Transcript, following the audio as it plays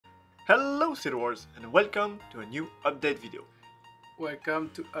Hello Citywars and welcome to a new update video. Welcome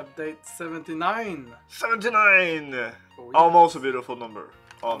to update 79. 79! Oh, yes. Almost a beautiful number.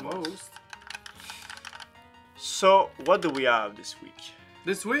 Almost. So what do we have this week?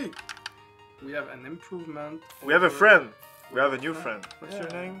 This week, we have an improvement. We have a friend. We have a new friend. Yeah. What's your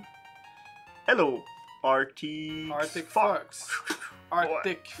name? Hello, Arctic Fox.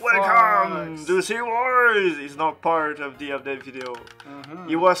 Arctic Welcome Fox. to Citywars! He's not part of the update video.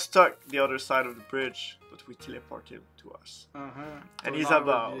 He was stuck the other side of the bridge, but we teleported him to us. And So he's now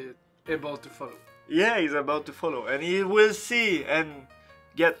about... we'll be able to follow. Yeah, he's about to follow. And he will see and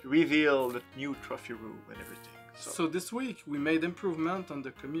get revealed the new trophy room and everything. So this week, we made improvement on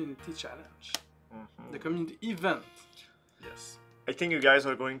the community challenge. The community event. Yes. I think you guys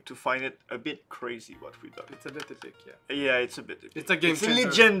are going to find it a bit crazy what we've done. It's a bit epic, yeah. Yeah, it's a bit epic. It's a game changer.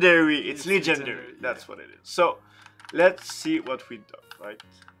 Legendary. It's legendary. That's yeah. what it is. So, let's see what we've done, right?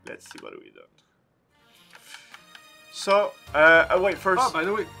 Let's see what we've done. So, wait, first, Oh, by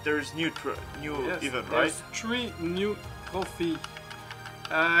the way, there's new yes, event, right? There's 3 new trophy.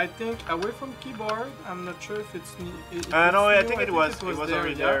 I think away from keyboard. I'm not sure if it's new. No, I think it was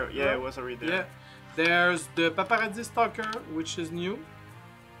already there. Yeah, right? it was already there. Yeah. There's the paparazzi stalker, which is new.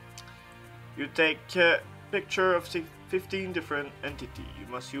 You take a picture of 15 different entities. You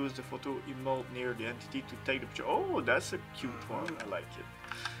must use the photo emote near the entity to take the picture. Oh, that's a cute one. I like it.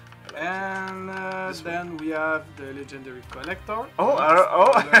 And then we have the legendary collector.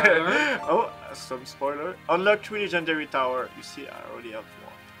 Oh, some spoiler. Unlock 3 legendary tower. You see, I already have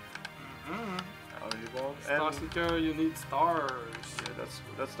one. I already won. Star Seeker, you need stars. Yeah,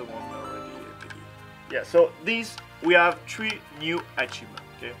 that's the one already. Yeah, so these we have 3 new achievements.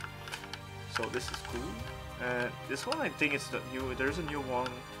 Okay, so this is cool. This one I think it's not new. There's a new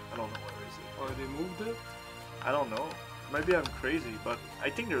one. I don't know where is it. Or they moved it. I don't know. Maybe I'm crazy, but I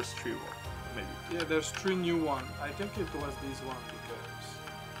think there's 3 more. Maybe. Yeah, there's 3 new ones. I think it was this one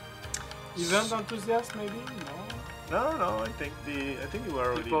because event enthusiast maybe No. I think you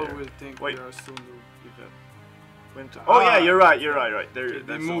are already people there. will think Wait. we are so new. Event. Oh yeah, you're right.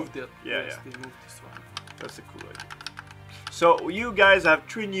 They moved it. Yeah, yes, yeah. they moved this one. That's a cool idea. So you guys have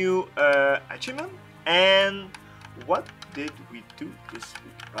 3 new achievements, and what did we do this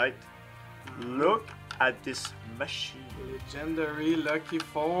week? Right? Look at this machine. Legendary Lucky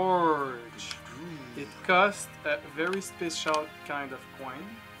Forge. It costs a very special kind of coin.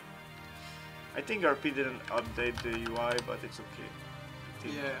 I think RP didn't update the UI, but it's okay. I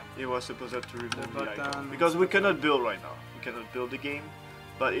think it was supposed to remove the icon because we cannot build right now. We cannot build the game,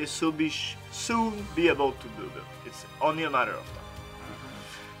 but it should be soon be able to build it. It's only a matter of time.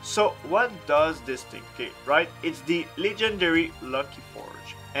 So what does this thing? Okay, right? It's the legendary Lucky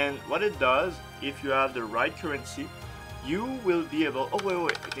Forge, and what it does, if you have the right currency, you will be able. Oh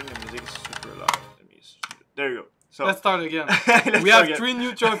wait! I think the music is super loud. There you go. So let's start again. We have 3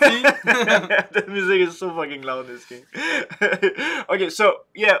 new trophies. The music is so fucking loud in this game. Okay, so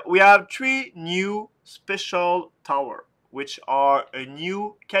yeah, we have 3 new special tower, which are a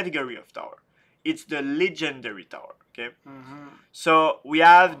new category of tower. It's the legendary tower. Okay, so we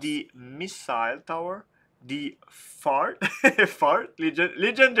have the missile tower, the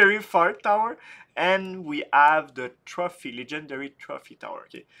legendary fart tower, and we have the legendary trophy tower.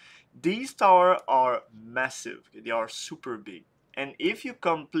 Okay, these towers are massive. Okay? They are super big, and if you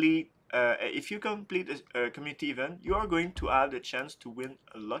complete a community event, you are going to have the chance to win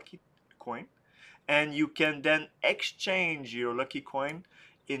a lucky coin, and you can then exchange your lucky coin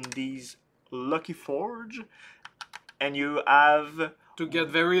in these Lucky Forge, and you have to get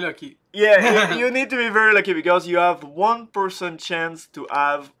very lucky. Yeah, you need to be very lucky because you have 1% chance to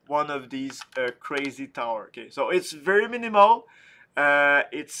have one of these crazy tower. Okay, so it's very minimal.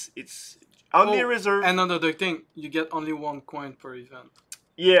 It's only reserved. And another thing, you get only 1 coin per event.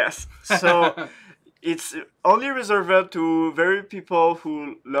 Yes, so it's only reserved to very people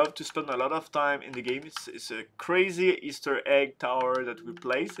who love to spend a lot of time in the game. It's a crazy Easter egg tower that we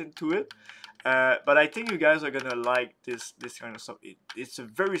place into it. But I think you guys are gonna like this kind of stuff. It's a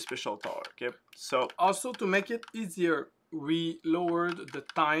very special tower. Okay, so also to make it easier, we lowered the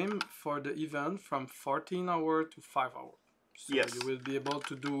time for the event from 14 hours to 5 hours. So yes, you will be able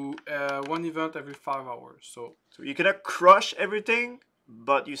to do 1 event every 5 hours. So you cannot crush everything,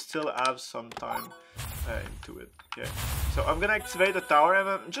 but you still have some time into it. Okay, so I'm gonna activate the tower, and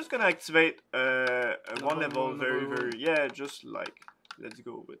I'm just gonna activate one level very just like. Let's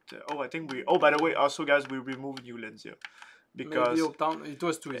go with. I think we. Oh, by the way, also guys, we removed new lens here because it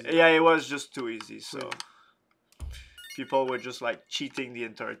was too easy. Yeah, it was just too easy. So people were just like cheating the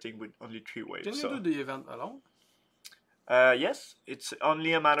entire thing with only 3 waves. Can you do the event alone? Yes, it's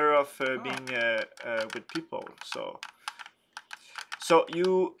only a matter of being with people. So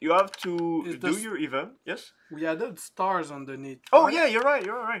you have to do your event. Yes. We added stars underneath. Oh right? yeah, you're right.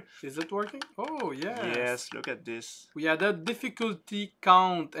 You're right. Is it working? Oh yes. Yes. Look at this. We added difficulty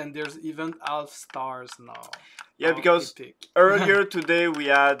count, and there's even half stars now. Yeah, because earlier today we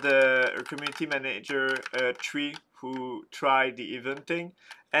had a community manager Tree who tried the eventing,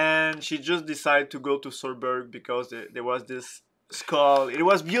 and she just decided to go to Solberg because there was this skull. It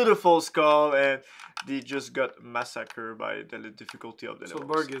was beautiful skull, and they just got massacred by the difficulty of the levels.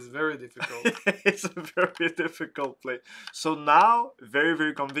 Solberg is very difficult. It's a very difficult place. So now,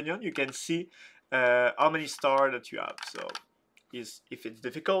 very convenient. You can see how many stars that you have. So, if it's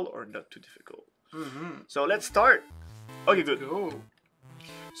difficult or not too difficult. So let's start. Okay, good. Go.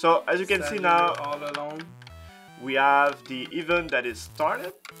 So as you can see now, all alone. We have the event that is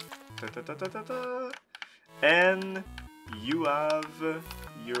started, and you have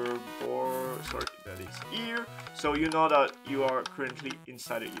your board. Sorry, that is here. So you know that you are currently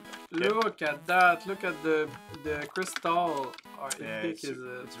inside the event. Okay? Look at that! Look at the crystal. Yeah,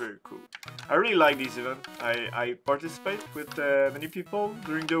 it's very cool. I really like this event. I participate with many people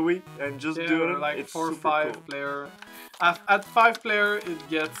during the week and just do it. Like it's 4 or 5 cool. player. At 5 player, it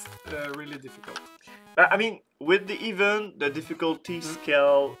gets really difficult. I mean, with the event, the difficulty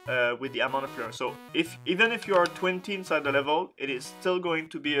scale with the amount of players. So even if you are 20 inside the level, it is still going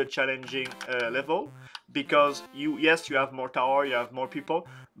to be a challenging level because you have more tower, you have more people,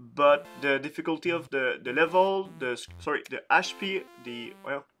 but the difficulty of the level, the HP, the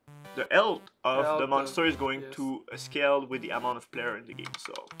health of the monster is going to scale with the amount of player in the game.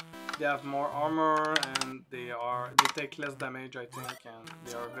 So they have more armor and they take less damage, I think, and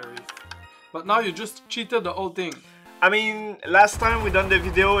they are very. But now you just cheated the whole thing. I mean, last time we done the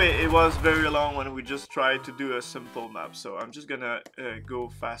video, it was very long when we just tried to do a simple map. So I'm just gonna go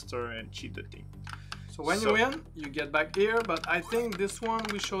faster and cheat the thing. So when you win, you get back here. But I think this one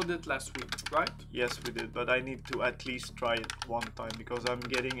we showed it last week, right? Yes, we did. But I need to at least try it one time because I'm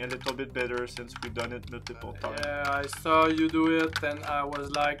getting a little bit better since we've done it multiple times. Yeah, I saw you do it, and I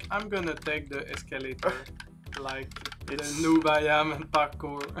was like, I'm gonna take the escalator. Like the noob I am in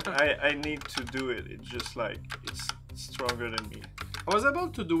parkour. I need to do it. It's just like it's stronger than me. I was able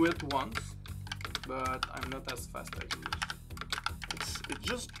to do it once, but I'm not as fast as you. It's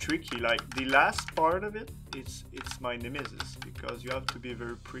just tricky. Like the last part of it, it's my nemesis because you have to be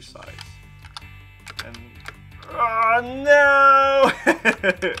very precise. And oh no!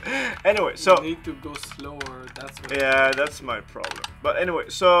 Anyway, so you need to go slower. That's what. Yeah, that's my problem. But anyway,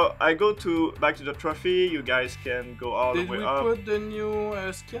 so I go back to the trophy. You guys can go all the way up. Did we put the new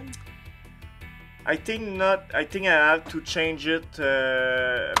skin? I think not. I think I have to change it.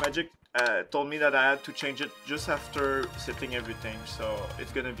 Magic told me that I had to change it just after setting everything. So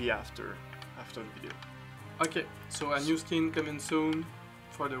it's gonna be after the video. Okay. So a new skin coming soon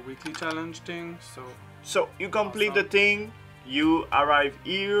for the weekly challenge thing. So you complete the thing. You arrive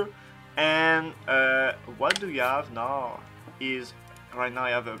here. And what do you have now is right now I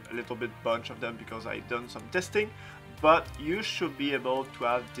have a little bit bunch of them because I done some testing, but you should be able to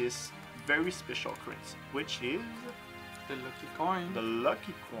have this very special currency, which is the lucky coin. The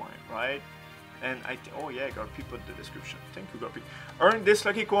lucky coin, right? And oh yeah, Garpy put the description. Thank you, Garpy. Earn this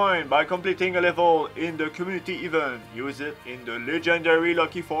lucky coin by completing a level in the community event. Use it in the legendary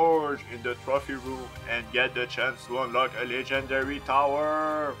lucky forge in the trophy room and get the chance to unlock a legendary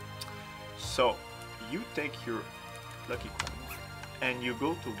tower. So you take your lucky coin and you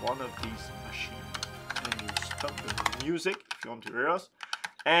go to one of these machines and you stop the music if you want to hear us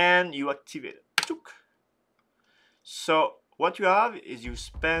and you activate it. So what you have is you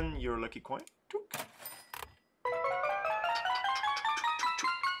spend your lucky coin.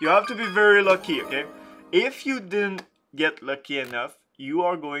 You have to be very lucky, okay? If you didn't get lucky enough, you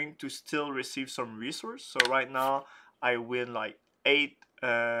are going to still receive some resource. So right now I win like 8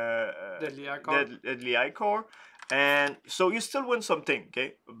 deadly ichor, and so you still win something,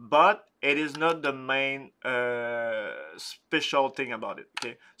 okay? But it is not the main special thing about it,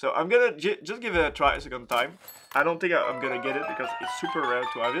 okay? So I'm gonna just give it a try a second time. I don't think I'm gonna get it because it's super rare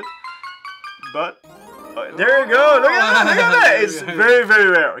to have it. But there you go. Look at that. It's very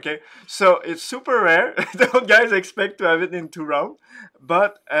rare. Okay, so it's super rare. Don't guys expect to have it in 2 rounds.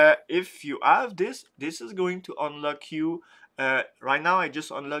 But if you have this is going to unlock you. Right now, I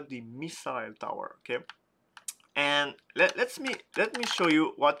just unlocked the missile tower. Okay, and let me show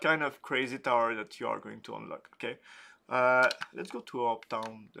you what kind of crazy tower that you are going to unlock. Okay, let's go to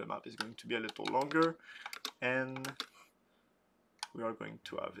Uptown. The map is going to be a little longer, and we are going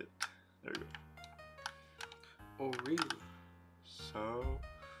to have it. There you go. Oh, really? So,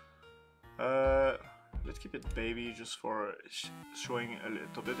 let's keep it baby just for showing a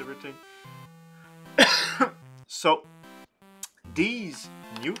little bit everything. So, these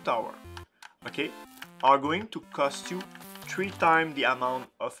new tower, okay, are going to cost you 3 times the amount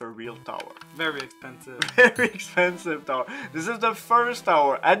of a real tower. Very expensive. Very expensive tower. This is the first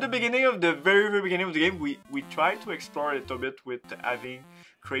tower. At the beginning of the very beginning of the game, we tried to explore a little bit with having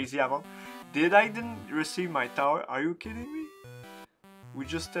crazy amount. Didn't receive my tower? Are you kidding me? We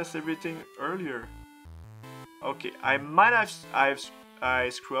just test everything earlier. Okay, I might have I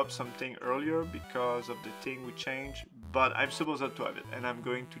screw up something earlier because of the thing we changed, but I'm supposed to have it, and I'm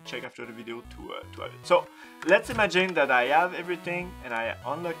going to check after the video to have it. So let's imagine that I have everything and I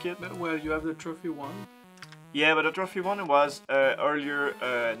unlock it. But, well, you have the trophy one. Yeah, but the trophy one was earlier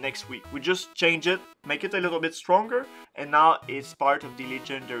next week. We just change it, make it a little bit stronger, and now it's part of the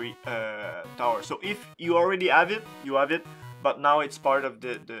legendary tower. So if you already have it, you have it, but now it's part of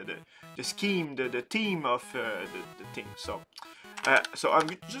the scheme, the theme of the thing. So I'm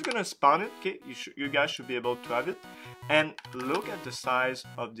just gonna spawn it. Okay, you guys should be able to have it, and look at the size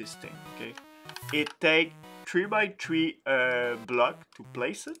of this thing. Okay, it takes 3 by 3 block to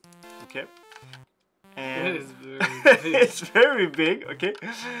place it. Okay. And it is very big. it's very big, okay?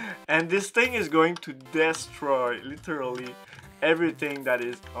 And this thing is going to destroy literally everything that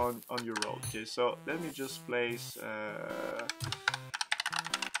is on your road. Okay, so let me just place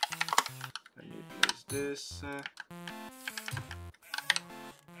this.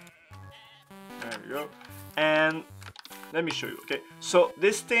 There we go. And let me show you, okay? So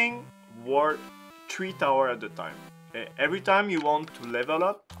this thing worth 3 towers at a time. Okay? Every time you want to level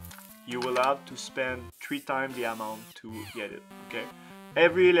up, you will have to spend 3 times the amount to get it, okay?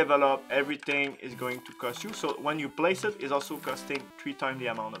 Every level up, everything is going to cost you. So when you place it, it's also costing 3 times the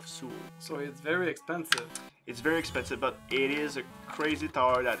amount of soul. So it's very expensive. It's very expensive, but it is a crazy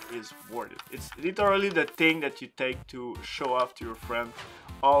tower that is worth it. It's literally the thing that you take to show off to your friend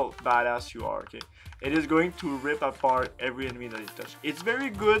how badass you are, okay? It is going to rip apart every enemy that it touches. It's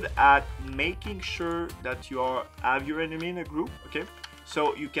very good at making sure that you have your enemy in a group, okay?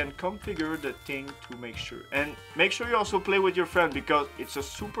 So you can configure the thing to make sure. And make sure you also play with your friend, because it's a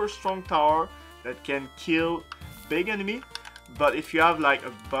super strong tower that can kill big enemy. But if you have like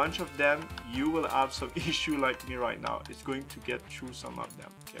a bunch of them, you will have some issue like me right now. It's going to get through some of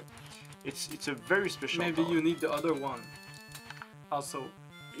them, okay? It's a very special Maybe tower. you need the other one also.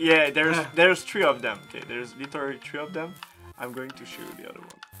 Yeah, there's 3 of them, okay? There's literally 3 of them. I'm going to show you the other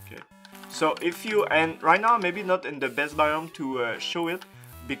one, okay? So if you, and right now maybe not in the best biome to show it,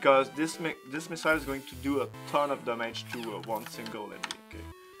 because this missile is going to do a ton of damage to one single enemy, okay?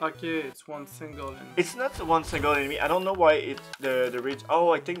 Okay, it's one single enemy. It's not one single enemy. I don't know why it's the rage.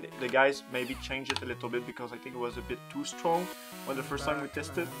 Oh, I think the guys maybe changed it a little bit, because I think it was a bit too strong when the first time we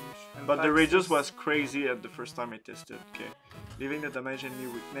tested. But the rages was crazy at the first time I tested, okay? Leaving the damage enemy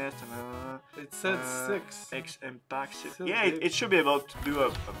weakness. It said 6. X impact. So Yeah, it should be able to do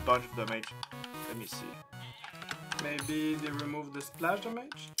a bunch of damage. Let me see. Maybe they removed the splash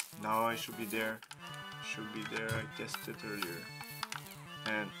damage? No, it should be there. Should be there. I tested earlier.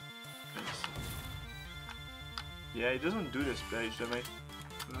 And let me see. Yeah, it doesn't do the splash damage.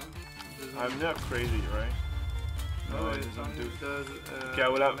 No. I'm not crazy, right? No, it doesn't do. Okay, I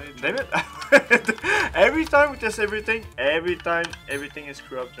will have. Damn it! Every time we test everything, everything is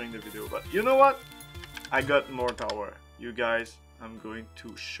screwed up during the video. But you know what? I got more tower. You guys, I'm going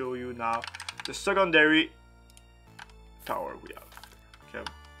to show you now the secondary tower we have. Okay.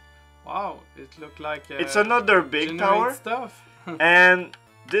 Wow, it looked like it's another big tower. Stuff. And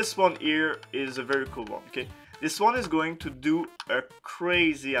this one here is a very cool one. Okay, this one is going to do a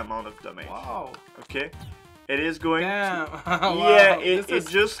crazy amount of damage. Wow. Okay. It is going Damn. to... Wow. Yeah, it's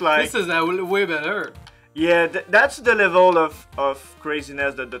just like... This is way better. Yeah, that's the level of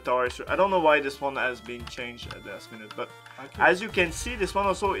craziness that the tower is... I don't know why this one has been changed at the last minute, but okay. As you can see, this one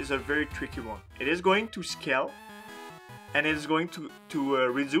also is a very tricky one. It is going to scale, and it is going to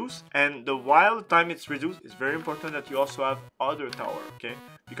reduce, and while the time it's reduced, it's very important that you also have other tower, okay?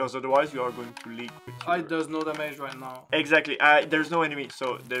 Because otherwise you are going to leak with your... It does no damage right now. Exactly. There's no enemy,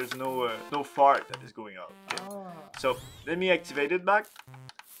 so there's no fart that is going out. Okay? So let me activate it back.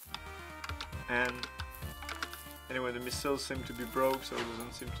 And anyway, the missiles seem to be broke, so it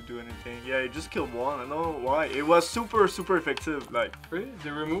doesn't seem to do anything. Yeah, it just killed one. I don't know why. It was super effective. Like really,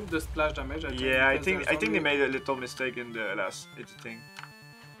 they removed the splash damage. I think they made a little mistake in the last editing.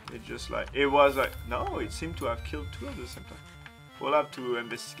 It just like it was like no, it seemed to have killed 2 at the same time. We'll have to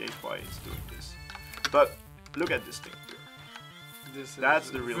investigate why it's doing this. But look at this thing here. That's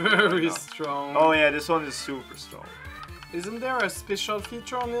the real very right strong. Oh yeah, this one is super strong. Isn't there a special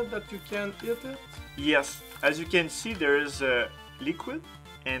feature on it that you can hit it? Yes, as you can see, there is a liquid,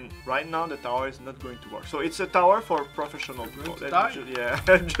 and right now the tower is not going to work. So it's a tower for professional people. Yeah,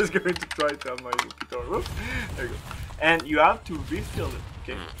 I'm just going to try to have my tower. Whoop. There you go. And you have to refill it,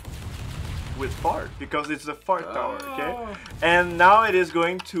 okay? With fart, because it's a fart tower, okay? And now it is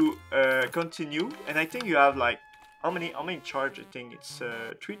going to continue, and I think you have like how many charge? I think it's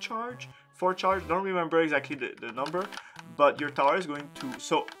 3 charge, 4 charge. Don't remember exactly the number, but your tower is going to.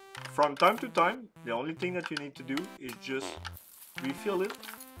 So from time to time, the only thing that you need to do is just refill it,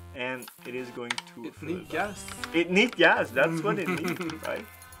 and it is going to. It needs gas. It needs gas. That's what it needs, right?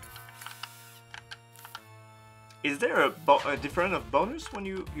 Is there a different of bonus when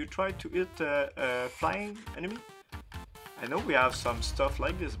you try to hit a flying enemy? I know we have some stuff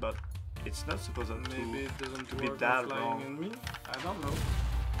like this, but it's not supposed to maybe it doesn't be that wrong. Enemy? I don't know.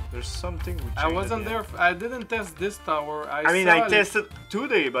 There's something we I wasn't there. I didn't test this tower. I mean, I tested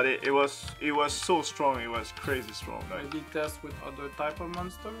today, but it was so strong. It was crazy strong. Like. Maybe test with other type of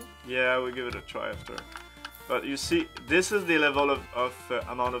monster. Yeah, we'll give it a try after. But you see, this is the level of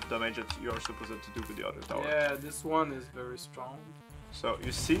amount of damage that you are supposed to do with the other tower. Yeah, this one is very strong. So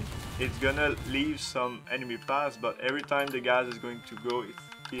you see, it's gonna leave some enemy paths, but every time the gas is going to go, it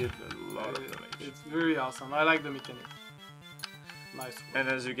gives a lot of damage. It's very awesome. I like the mechanic. Nice one. And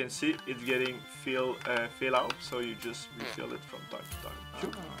as you can see, it's getting fill out, so you just refill it from time to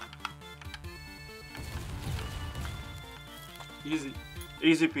time. Easy.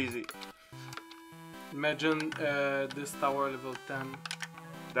 Easy peasy. Imagine this tower level 10.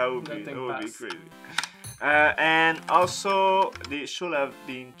 That would be crazy. And also, they should have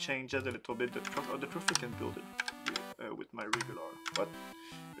been changed a little bit. The trophy can build it with my regular. But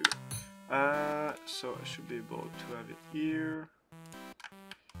so I should be able to have it here.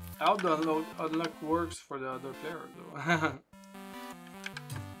 How the unlock works for the other player though.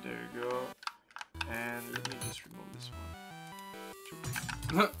 There you go. And let me just remove this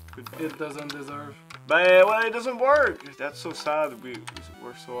one. It doesn't deserve. But well, it doesn't work. That's so sad. We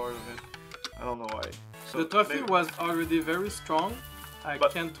worked so hard on it. I don't know why. So the trophy was already very strong. I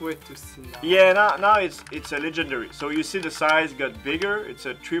can't wait to see now. Yeah, now it's a legendary. So you see the size got bigger. It's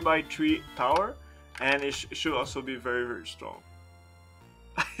a 3x3 tower, and it should also be very strong.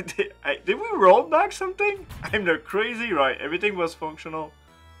 Did we roll back something? I'm not crazy, right? Everything was functional.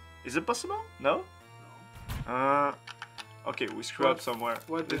 Is it possible? No. Okay, we screwed up somewhere.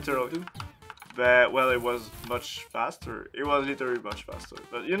 What did you do? But well, it was much faster. It was literally much faster.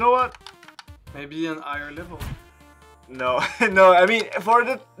 But you know what? Maybe an higher level. No, no. I mean, for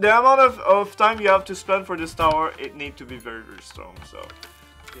the amount of time you have to spend for this tower, it needs to be very strong. So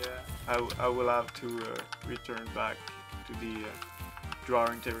yeah, I will have to return back to the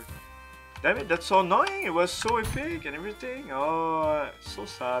drawing table. Damn it, that's so annoying. It was so epic and everything. Oh, so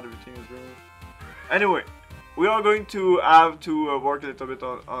sad. Everything is ruined. Anyway. We are going to have to work a little bit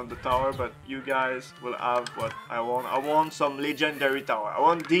on the tower, but you guys will have what I want. I want some legendary tower. I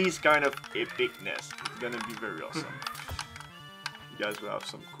want these kind of epicness. It's gonna be very awesome. You guys will have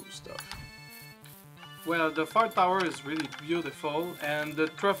some cool stuff. Well, the far tower is really beautiful, and the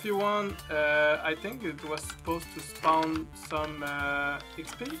trophy one, I think it was supposed to spawn some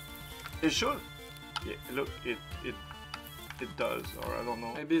XP. It should. Yeah, look, it does, or I don't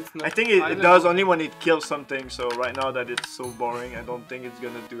know. Maybe it's not. I think it does only when it kills something. So right now that it's so boring, I don't think it's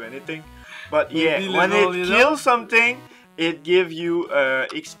gonna do anything. But yeah, when it kills something, it gives you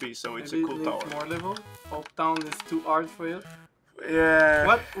XP. So it's a cool tower. More level. Hope Town is too hard for you. Yeah.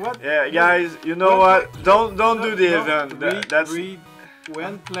 What? Yeah, guys. You know what? Don't do the event. That's.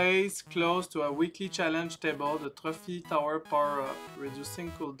 When placed close to a weekly challenge table, the trophy tower power up,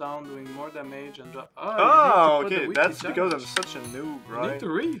 reducing cooldown, doing more damage and drop. Oh, okay. That's because I'm such a noob, right? You need to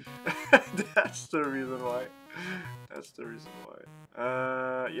read. That's the reason why. That's the reason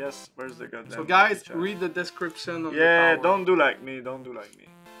why. Yes. Where's the goddamn? So guys, read the description of the tower. Yeah, don't do like me. Don't do like me.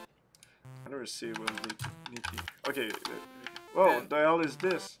 I never see what Nikki. Okay. Whoa, the hell is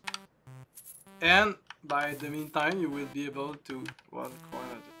this? And by the meantime, you will be able to 1 coin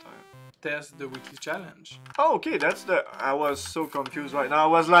at a time. Test the weekly challenge. Oh, okay, that's the. I was so confused right now. I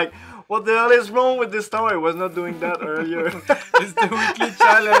was like, what the hell is wrong with this tower? I was not doing that earlier. It's the weekly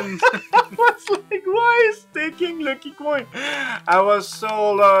challenge. I was like, why is taking lucky coin? I was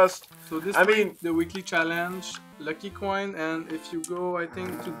so lost. So this week, the weekly challenge, lucky coin, and if you go, I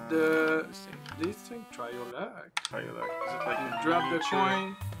think, to this thing, try your luck. Try your luck. Is it like you drop the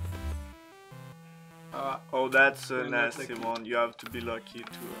coin? Oh, that's a nasty one. You have to be lucky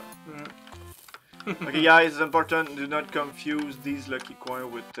to. Okay, guys, it's important. Do not confuse these lucky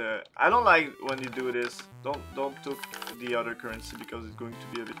coin with. I don't like when you do this. Don't took the other currency because it's going to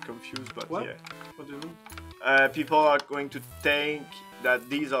be a bit confused. But what? yeah. What do you mean? People are going to think that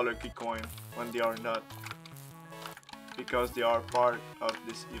these are lucky coin when they are not, because they are part of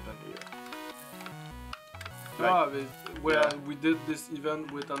this event here. Like, well, we did this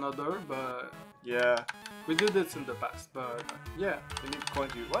event with another, but yeah, we did this in the past. But yeah, we need coin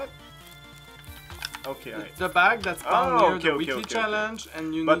to what? Okay, it's the bag that's found near the weekly challenge,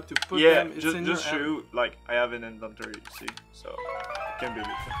 and you need to put them. It's in just your show you, like I have an inventory, you see, so it can be a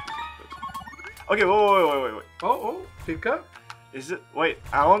bit confusing. But... okay, wait. Oh, pick up. Is it? Wait,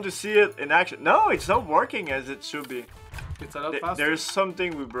 I want to see it in action. No, it's not working as it should be. It's a lot faster. There's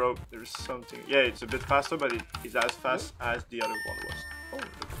something we broke. There's something. Yeah, it's a bit faster, but it is as fast as the other one was. Oh,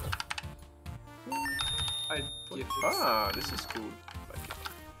 look at that. Ah, this is cool. Like it.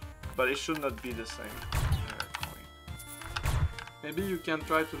 But it should not be the same coin. Maybe you can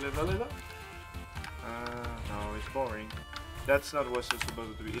try to level it up. No, it's boring. That's not what it's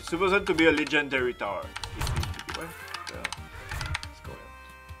supposed to be. It's supposed to be a legendary tower. It needs to be. What? Let's go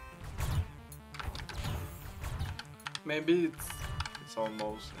ahead. Maybe it's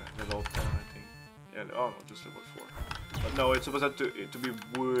almost level 10, I think. Yeah, oh no, just level 4. But no, it's supposed to be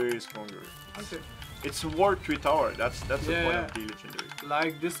way stronger. Okay. It's War 3 tower. That's the point of the legendary.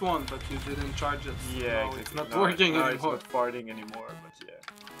 Like this one, but you didn't charge it. Yeah, no, it's not working anymore. It's not farting anymore, but yeah.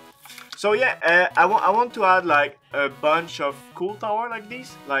 So yeah, I want to add like a bunch of cool tower like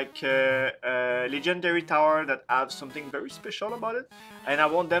these, like legendary tower that have something very special about it, and I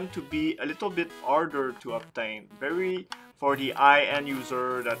want them to be a little bit harder to obtain, very for the high-end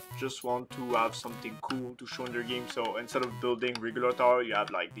user that just want to have something cool to show in their game. So instead of building regular tower, you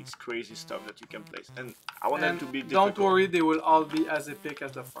have like these crazy stuff that you can place, and I want them to be difficult. Don't worry, they will all be as epic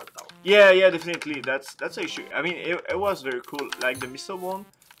as the 4th tower. Yeah, definitely. That's an issue. I mean, it was very cool. Like the missile one.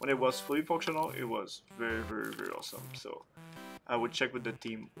 When it was fully functional, it was very awesome. So I would check with the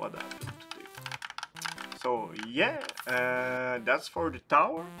team what happened today. So yeah, that's for the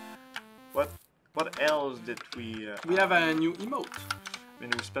tower. What else did we? We have a new emote. I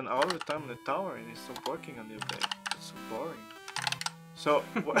mean, we spent all the time on the tower and it's not working on the update. It's so boring. So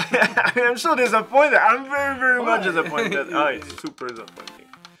I'm so disappointed. I'm very much disappointed. Oh, it's super disappointing.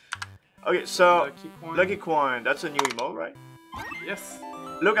 Okay, so Lucky Coin. That's a new emote, right? Yes.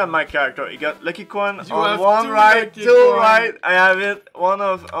 Look at my character. You got Lucky Coin on one right, two right. I have it. One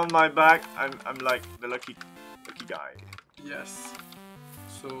on my back. I'm like the lucky guy. Yes.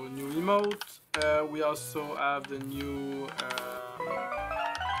 So new emote. We also have the new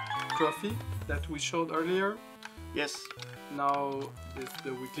trophy that we showed earlier. Yes. Now it's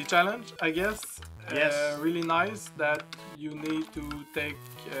the weekly challenge, I guess. Yes. Really nice that you need to take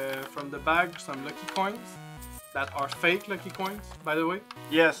from the bag some lucky coins. That are fake lucky coins, by the way.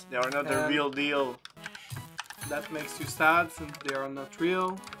 Yes, they are not the real deal. That makes you sad since they are not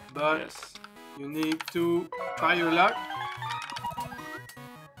real, but you need to try your luck.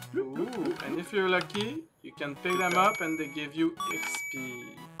 Ooh, and if you're lucky, you can pick them up and they give you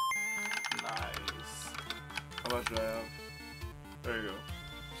XP. Nice. How much do I have? There you go.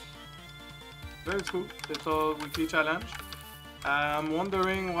 Very cool. Little weekly challenge. I'm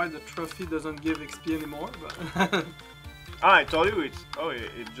wondering why the trophy doesn't give XP anymore, but I told you it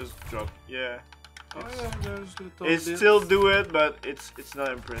just dropped. Yeah. There's little it still do it, but it's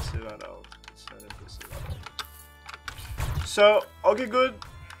not impressive at all. It's not impressive at all. So okay, good.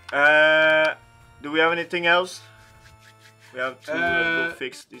 Do we have anything else? We have to go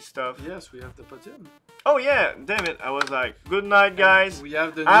fix this stuff. Yes, we have the podium. Oh yeah, damn it! I was like, good night, guys. We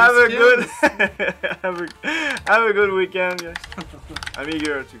have the new skins. have a good weekend, guys. I'm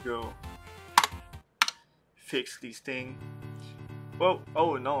eager to go fix this thing. Well,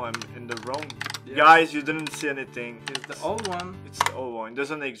 oh no, I'm in the wrong. Yes. Guys, you didn't see anything. It's the old one. It's the old one. It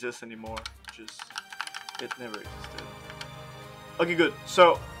doesn't exist anymore. It never existed. Okay, good.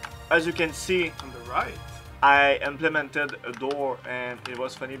 So, as you can see on the right, I implemented a door, and it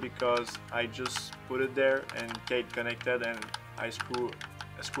was funny because I just put it there and Kate connected, and I screw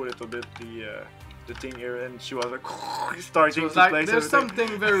a little bit the thing here, and she was like starting to place there's everything.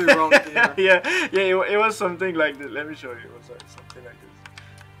 Something very wrong here. It was something like this. Let me show you. It was like something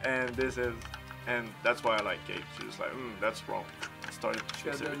like this, and that's why I like Kate. She was like, that's wrong. I started to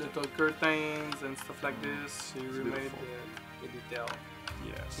fix everything. The little curtains and stuff like this. She remade the detail.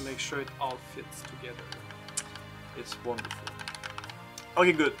 Yes. To make sure it all fits together. It's wonderful.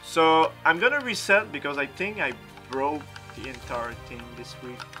 Okay, good. So I'm gonna reset because I think I broke the entire thing this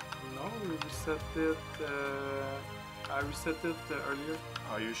week. No, we reset it. I reset it earlier.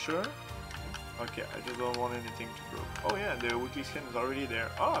 Are you sure? Okay, I just don't want anything to grow. Oh yeah, the weekly skin is already there.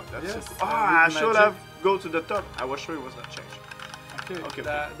 Oh, that's yes, so cool. I should have go to the top. I was sure it was not changed. Okay,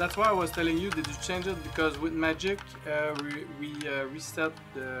 that's why I was telling you, did you change it? Because with Magic, we reset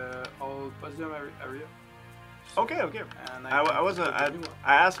the whole podium area. So, okay. And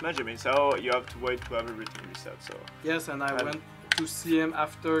I asked Magic, and he said, oh, you have to wait to have everything reset. So yes, and I went to see him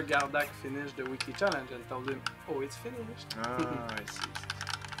after Gardak finished the weekly challenge and told him, oh, it's finished. Ah, I see.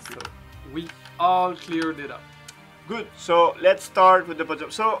 So we all cleared it up. Good. So let's start with the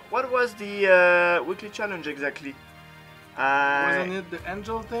podium. So what was the weekly challenge exactly? Wasn't it the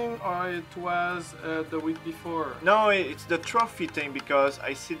angel thing, or it was the week before? No, it's the trophy thing, because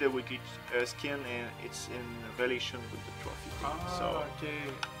I see the weekly skin and it's in relation with the trophy thing. Ah, so, okay.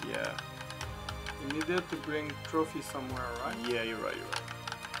 Yeah. You needed to bring trophy somewhere, right? Yeah, you're right.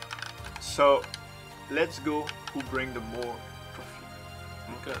 So, let's go who bring the more trophy.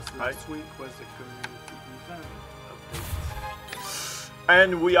 Because last week was the community event update.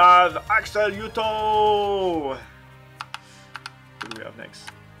 And we have Axel Yuto! What do we have next?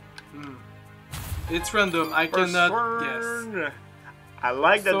 It's random, I cannot guess. I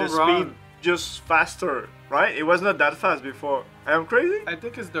like that the speed just faster, right? It was not that fast before. I am crazy? I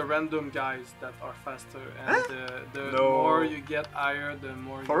think it's the random guys that are faster, and the more you get higher, the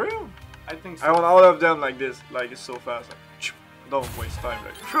more. For real? I think so. I want all of them like this, like it's so fast. Like, don't waste time.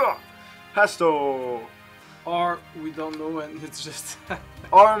 Like, Hasto. Or we don't know, and it's just.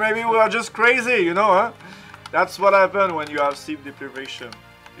 Or maybe we are just crazy, you know, huh? That's what happens when you have sleep deprivation.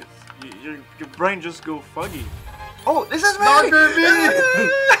 Your brain just go foggy. Oh, this is me!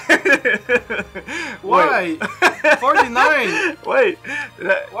 Why? 49! Wait.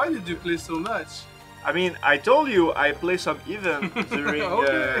 Why did you play so much? I mean, I told you I play some event during...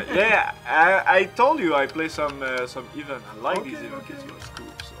 Okay. Yeah, I told you I play some event. I like these events, it was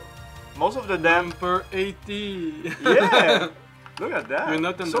cool. So. Most of the them... Number 80! Yeah! Look at that. You're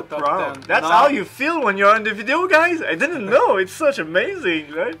not in so the top proud. 10. That's how you feel when you're in the video, guys? I didn't know. It's such amazing,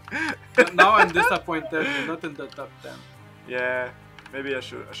 right? Now I'm disappointed. You're not in the top 10. Yeah, maybe I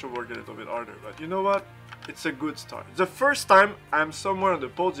should work a little bit harder. But you know what? It's a good start. It's the first time I'm somewhere on the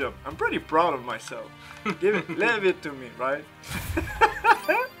podium. I'm pretty proud of myself. Leave it to me, right?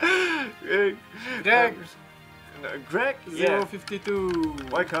 Greg! Greg? 052.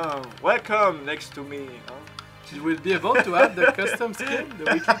 Welcome next to me. Huh? You will be able to add the custom skin, the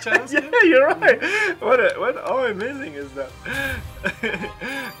weekly challenge skin? Yeah, you're right. What? How amazing is that?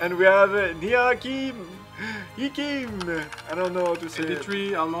 And we have Niakim. Hikim. I don't know how to say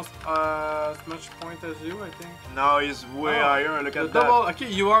 83, almost as much point as you, I think. Now he's way higher. Look at that. Okay,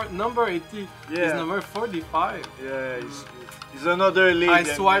 you are number 80. Yeah. He's number 45. Yeah, he's another league. I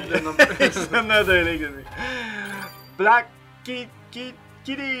swiped the number. He's another league than me. Black Kitty.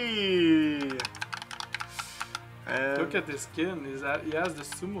 Look at his skin. He has the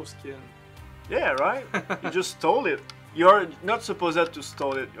sumo skin. Yeah, right? You just stole it. You're not supposed to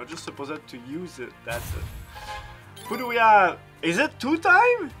steal it. You're just supposed to use it. That's it. Who do we have? Is it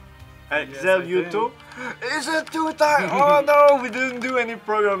 2-time? Axel Yuto? Is it 2-time? Oh no, we didn't do any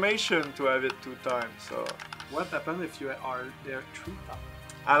programmation to have it 2-time. So what happened if you are there 3-time?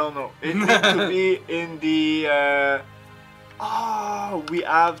 I don't know. It needs to be in the. We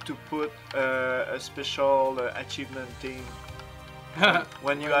have to put a special achievement thing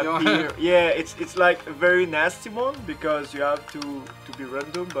when you appear. Yeah, it's like a very nasty one because you have to be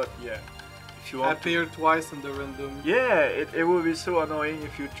random. But yeah, if you want appear twice in the random. Yeah, it will be so annoying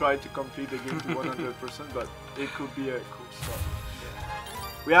if you try to complete the game to 100%. But it could be a cool stuff.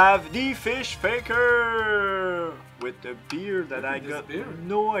 Yeah. We have the Fish Faker with the beard that I got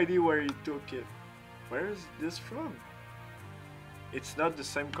no idea where he took it. Where is this from? It's not the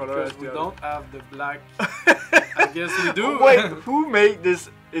same color as the other. We don't have the black. I guess we do. Wait, who made this?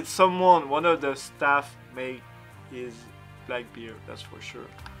 It's someone, one of the staff made his black beard, that's for sure.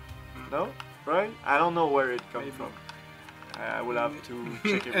 No? Right? I don't know where it comes from. I will have to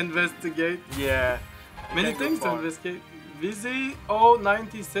check it. Investigate. Yeah. Many things to investigate. Vizzy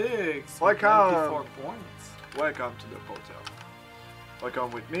 096. Welcome. 94 points. Welcome to the podium.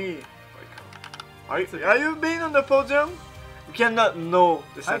 Welcome with me. Welcome. Are you being on the podium? You cannot know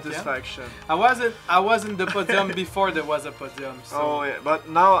the satisfaction. I was in the podium before there was a podium. So. Oh yeah, but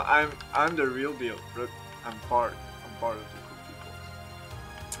now I'm the real deal. I'm part of the cool people.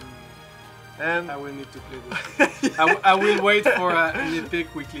 And I will need to play this. I will wait for an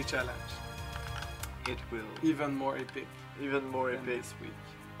epic weekly challenge. It will. Even more epic. Even more epic this week.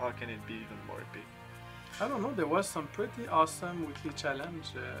 How can it be even more epic? I don't know. There was some pretty awesome weekly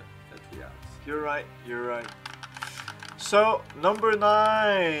challenge that we had. You're right. So number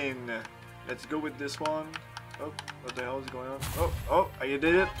 9. let's go with this one. Oh, what the hell is going on? Oh, you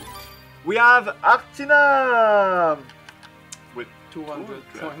did it. We have Artina with 200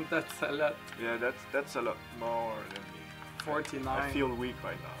 points. That's a lot. Yeah, that's a lot more than me. 49. I feel weak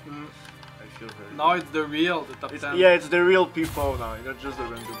right now. I feel very now weak. it's the real, the top 10. Yeah, it's the real people now, not just the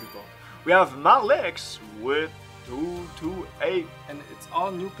random people. We have Malex with 228. And it's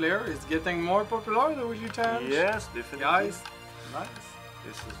all new player. It's getting more popular, the Weekly Challenge. Yes, definitely. Guys, nice.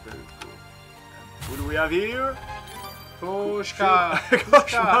 This is very cool. And who do we have here? Koshka.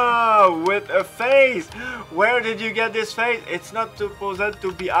 Koshka with a face. Where did you get this face? It's not supposed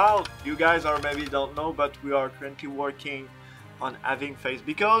to be out. You guys are maybe don't know, but we are currently working on having face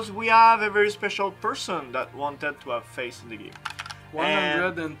because we have a very special person that wanted to have face in the game.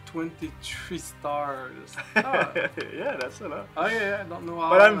 123 stars. Ah. Yeah, that's a lot. Oh yeah, I don't know how.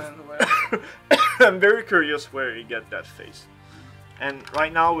 But and where. I'm very curious where he get that face. And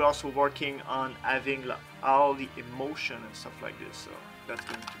right now we're also working on having all the emotion and stuff like this, so that's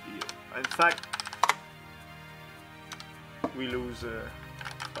going to be it. In fact, we lose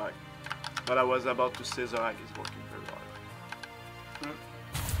back. But I was about to say Zorak is working very hard.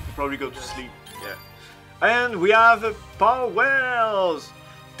 He'll probably go to sleep, yeah. And we have Powells!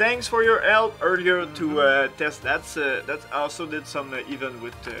 Thanks for your help earlier to test. That's I also did some event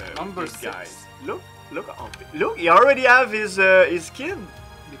with Number these 6. guys. Look, he already have his skin.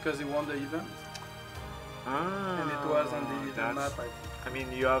 Because he won the event. Ah, And it was on the event map, I think. I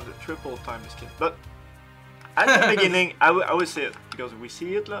mean, you have the triple time skin. But at the beginning, I would say it because we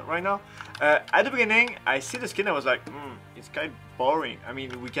see it right now. At the beginning, I see the skin. I was like, it's kind of boring. I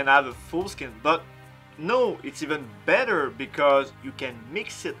mean, we can have a full skin, but no, it's even better because you can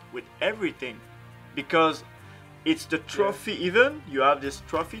mix it with everything. Because it's the trophy even. You have this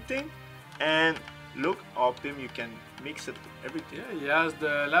trophy thing, and look, Optim, you can mix it with everything. Yeah, he has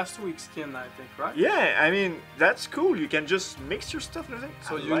the last week's skin, I think, right? Yeah, I mean, that's cool. You can just mix your stuff and everything.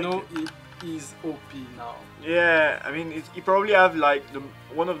 So you know he's OP now. Yeah, I mean, he probably have like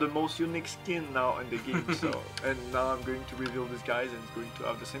one of the most unique skin now in the game. So, and now I'm going to reveal this guys and it's going to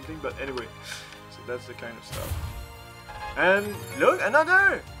have the same thing. But anyway, so that's the kind of stuff. And look,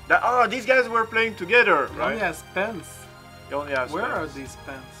 another. These guys were playing together, He right? only has pens. He only has Where pens. are these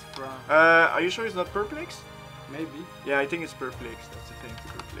pens from? Are you sure it's not Perplex? Maybe. Yeah, I think it's Perplex. That's the thing,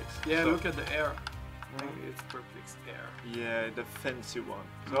 it's Perplex. Yeah, So- look at the air. I think it's Perplex air. Yeah, the fancy one.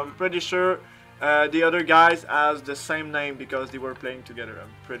 So I'm pretty sure the other guys has the same name because they were playing together.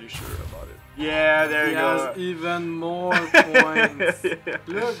 I'm pretty sure about it. Yeah, there you go. He has even more points. Yeah.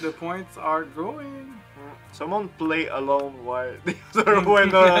 Look, the points are growing. Someone play alone while the other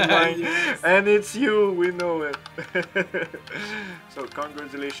went online. Yes. And it's you, we know it. So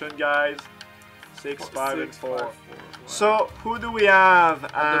congratulations guys. 6, 5, and 4. 4. So who do we have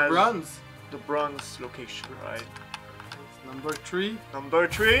as the bronze. the bronze location, right? It's number 3. Number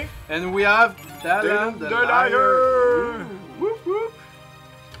 3. And we have Dalan the Liar. Liar. Ooh. Whoop, whoop.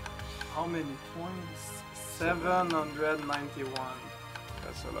 How many points? 791.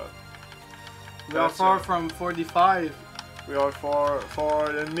 That's a lot. We are far from 45. We are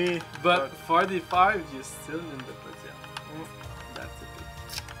far than me. But 45, you're still in the podium. That's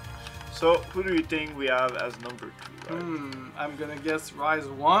it. So who do you think we have as number 2, right? I'm gonna guess Rise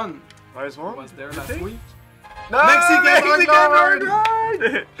 1 Rise 1? was there You last think? week. No, Mexican Lord!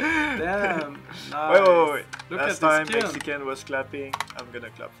 Lord! Damn, Nice. Wait. Look Last at time the skin. Mexican was clapping. I'm gonna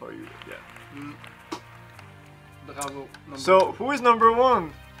clap for you again. Bravo. So who is number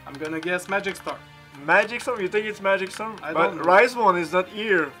 1? I'm gonna guess Magic Star. Magic Storm? You think it's Magic Storm? I But don't know. Rise 1 is not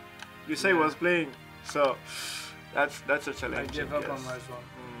here. You say Yeah. was playing. So that's a I challenge. give up on Rise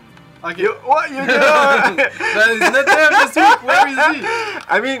 1. You what you do? That is not there this week. Where is he?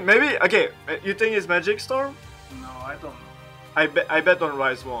 I mean, maybe okay. You think it's Magic Storm? No, I don't know. I bet on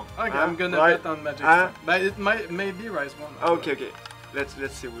Rise 1. Okay, I'm gonna bet on Magic Huh? Star. But it may be Rise 1. as Okay, well. okay.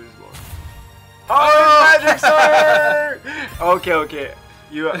 Let's see who is one. Oh, Magic Star! Okay.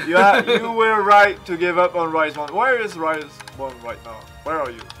 You were right to give up on Rise 1. Where is Rise 1 right now? Where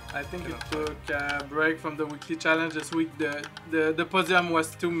are you? I think it took a break from the weekly challenge this week. The podium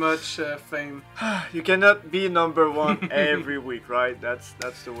was too much fame. You cannot be number 1 every week, right? That's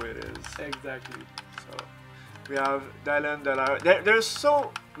the way it is. Exactly. So we have Dylan, there's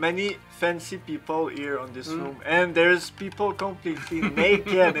so many fancy people here on this room, and there's people completely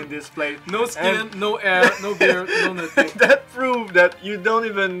naked in this place. No skin, no hair, no beard, no nothing. That proves that you don't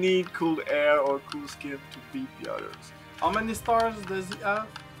even need cool hair or cool skin to beat the others. How many stars does he have?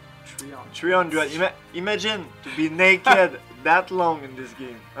 300. 300. Imagine to be naked that long in this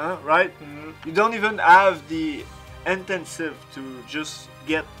game, huh? Right? You don't even have the intensive to just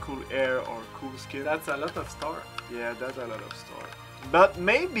get cool air or cool skin. That's a lot of stars. Yeah, that's a lot of stars. But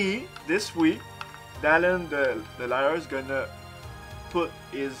maybe this week, Dallin the liar is gonna put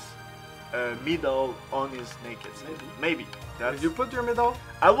his medal on his naked skin. Maybe. Did you put your medal?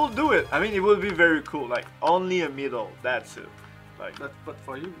 I will do it. I mean, it will be very cool. Like only a medal. That's it. Like. But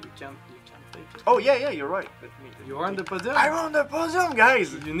for you, you can't take it. Oh yeah, you're right. You're on the podium. I'm on the podium,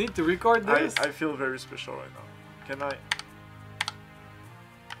 guys. You need to record this. I feel very special right now. Can I?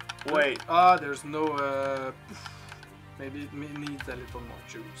 Wait. Ah, there's no. Maybe it needs a little more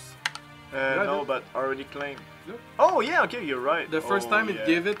juice. No, but already claimed. Look. Oh yeah, okay, you're right. The first time it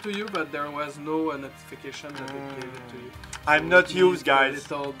gave it to you, but there was no notification that it gave it to you. I'm not used, guys.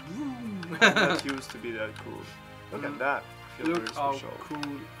 Little I'm not used to be that cool. Look at that. I feel Look very how special.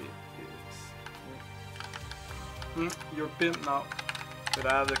 cool it is. You're pimped now. Did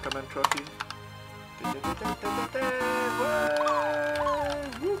I have the command trophy?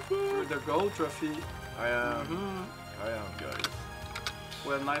 You're the gold trophy. I am. I am, guys.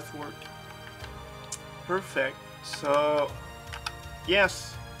 Well, nice work. Perfect. So,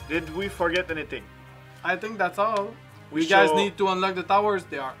 yes. Did we forget anything? I think that's all. You guys need to unlock the towers.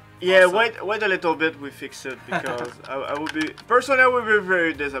 They are. Yeah, awesome. wait a little bit. We fix it because I would be personally I would be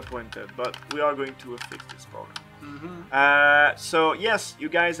very disappointed. But we are going to fix this problem. So yes, you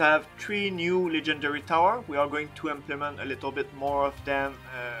guys have 3 new legendary tower. We are going to implement a little bit more of them.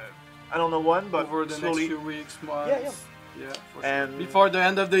 I don't know when, but over the slowly. next few weeks, months. Yeah, for and sure. Before the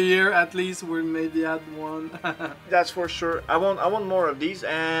end of the year, at least we maybe add one. That's for sure. I want more of these,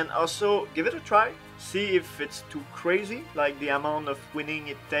 and also give it a try. See if it's too crazy, like the amount of winning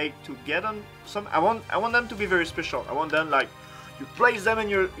it takes to get on some. I want them to be very special. I want them like you place them in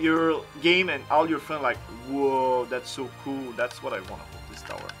your game, and all your friends like, whoa, that's so cool. That's what I want about this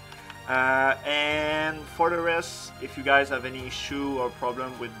tower. And for the rest, if you guys have any issue or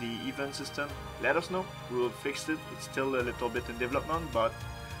problem with the event system, let us know. We will fix it. It's still a little bit in development, but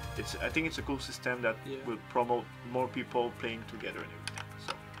I think it's a cool system that will promote more people playing together and everything.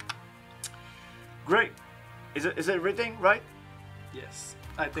 So great. Is it everything right? Yes.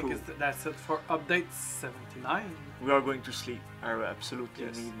 I think that's it for update 79. We are going to sleep. I absolutely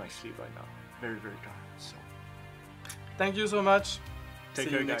need my sleep right now. Very, very tired. So thank you so much. Take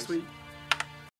See care, you next guys. week.